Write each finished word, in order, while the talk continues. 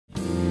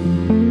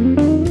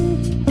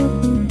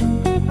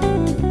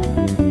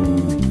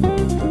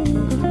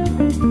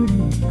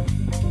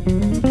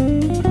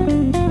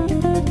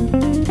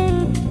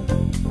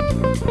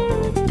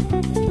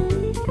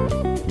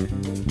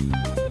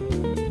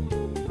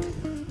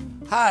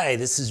Hi,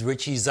 this is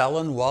Richie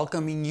Zellen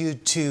welcoming you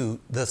to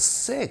the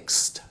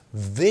 6th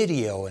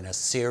video in a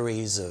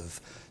series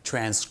of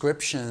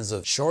transcriptions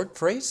of short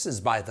phrases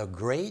by the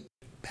great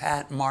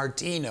Pat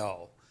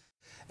Martino.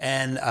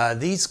 And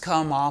these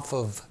come off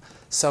of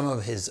some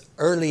of his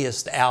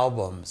earliest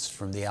albums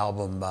from the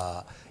album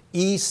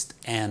East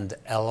and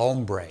El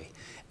Hombre.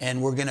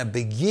 And we're going to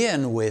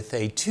begin with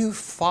a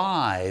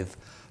 2/5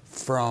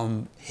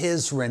 from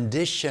his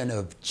rendition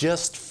of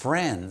Just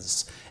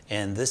Friends.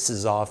 And this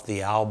is off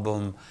the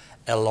album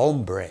El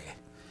Hombre.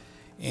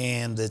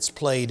 And it's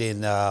played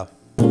in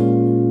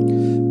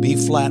B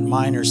flat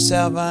minor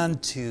 7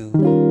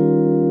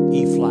 to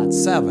E flat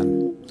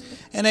 7.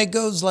 And it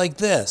goes like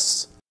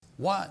this.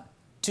 1,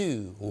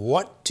 2,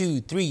 1,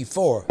 2, 3,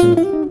 4.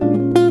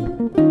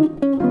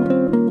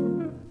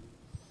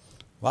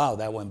 Wow,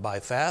 that went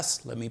by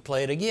fast. Let me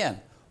play it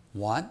again.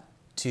 1,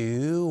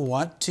 2,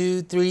 1,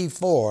 2, 3,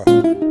 4.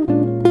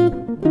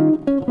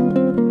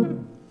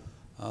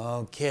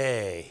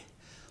 Okay,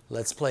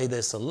 let's play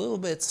this a little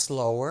bit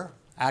slower,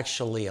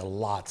 actually a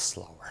lot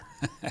slower.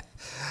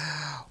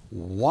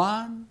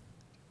 1,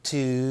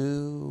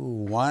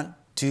 2, 1,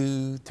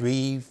 2,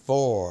 3,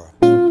 4.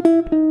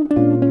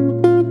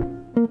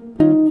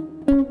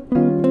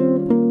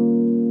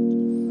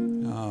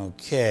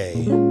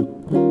 Okay,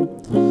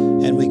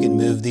 and we can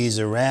move these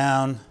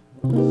around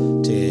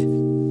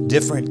to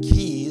different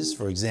keys,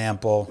 for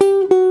example.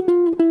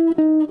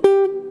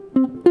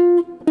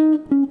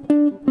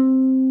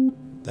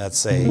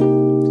 That's a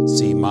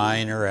C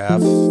minor,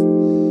 F,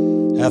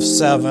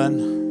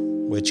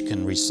 F7, which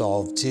can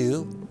resolve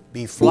to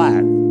B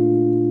flat.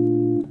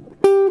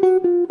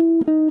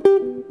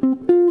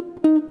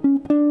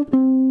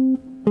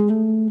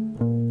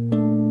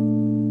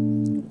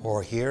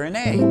 Or here in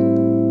A.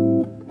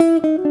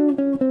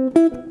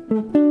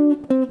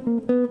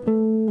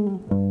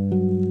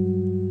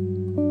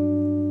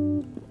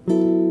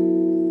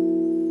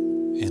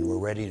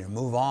 Ready to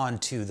move on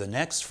to the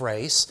next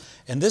phrase,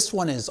 and this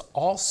one is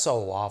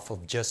also off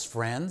of Just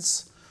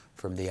Friends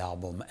from the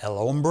album El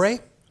Hombre,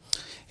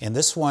 and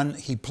this one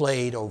he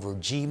played over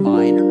G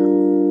minor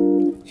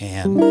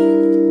and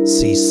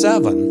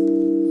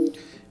C7,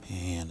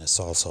 and it's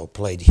also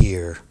played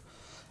here,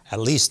 at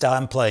least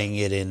I'm playing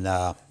it in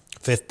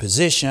 5th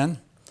position,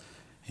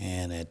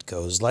 and it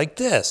goes like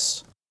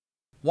this.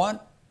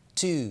 1,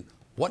 2,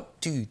 1,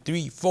 2,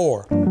 3,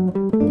 4.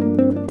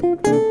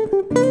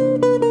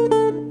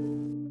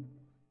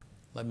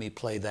 Let me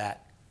play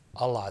that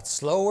a lot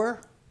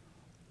slower.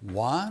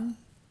 1,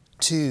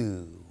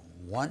 2,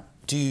 1,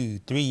 2,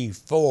 3,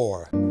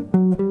 4.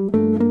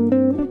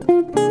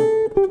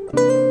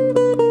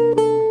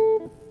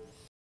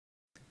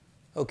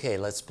 Okay,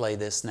 let's play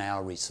this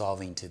now,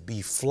 resolving to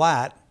B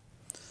flat.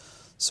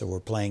 So we're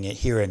playing it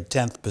here in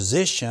 10th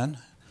position,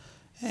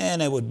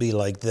 and it would be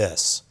like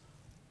this.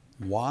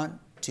 1,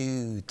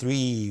 2,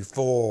 3,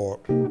 4.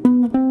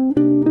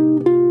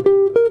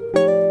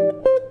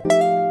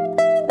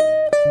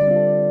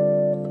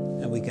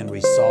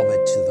 Resolve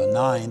it to the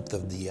 9th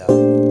of the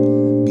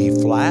B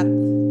flat.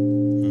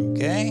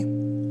 Okay.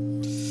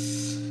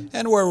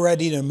 And we're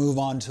ready to move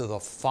on to the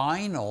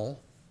final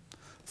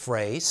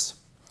phrase.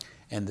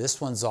 And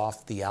this one's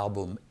off the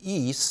album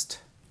East.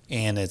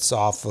 And it's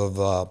off of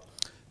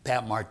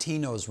Pat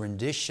Martino's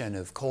rendition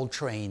of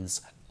Coltrane's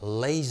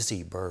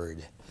Lazy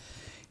Bird.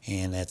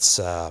 And it's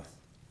a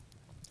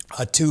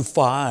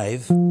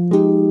 2/5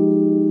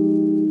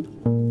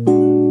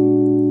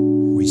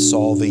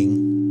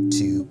 resolving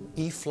to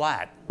E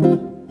flat.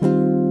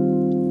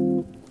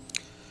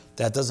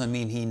 That doesn't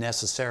mean he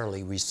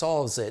necessarily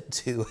resolves it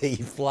to E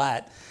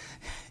flat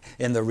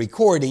in the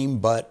recording,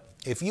 but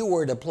if you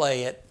were to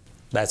play it,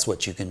 that's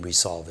what you can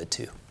resolve it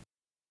to.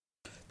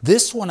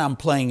 This one I'm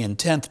playing in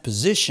 10th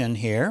position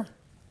here,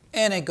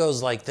 and it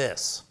goes like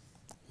this.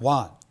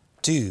 1,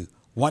 2,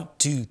 1,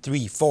 2,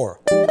 3, 4.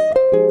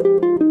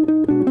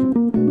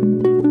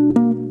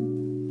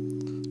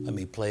 Let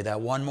me play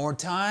that one more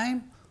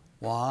time.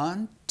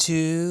 1,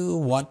 2,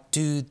 1,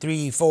 2,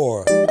 3,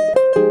 4.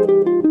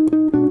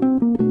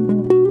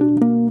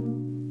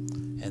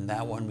 And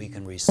that one we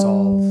can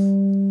resolve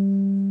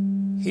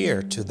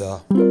here to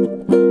the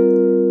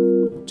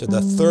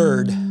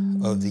 3rd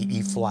of the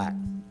E flat.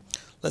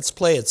 Let's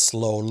play it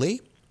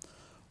slowly.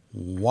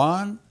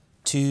 1,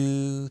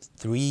 2,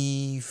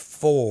 3,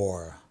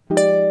 4.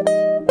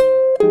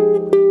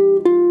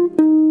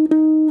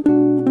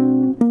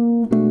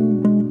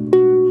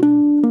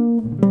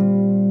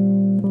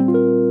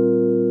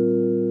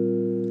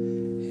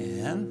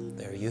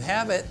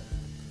 Have it.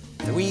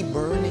 3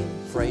 burning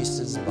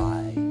phrases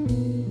by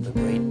the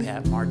great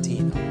Pat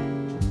Martino.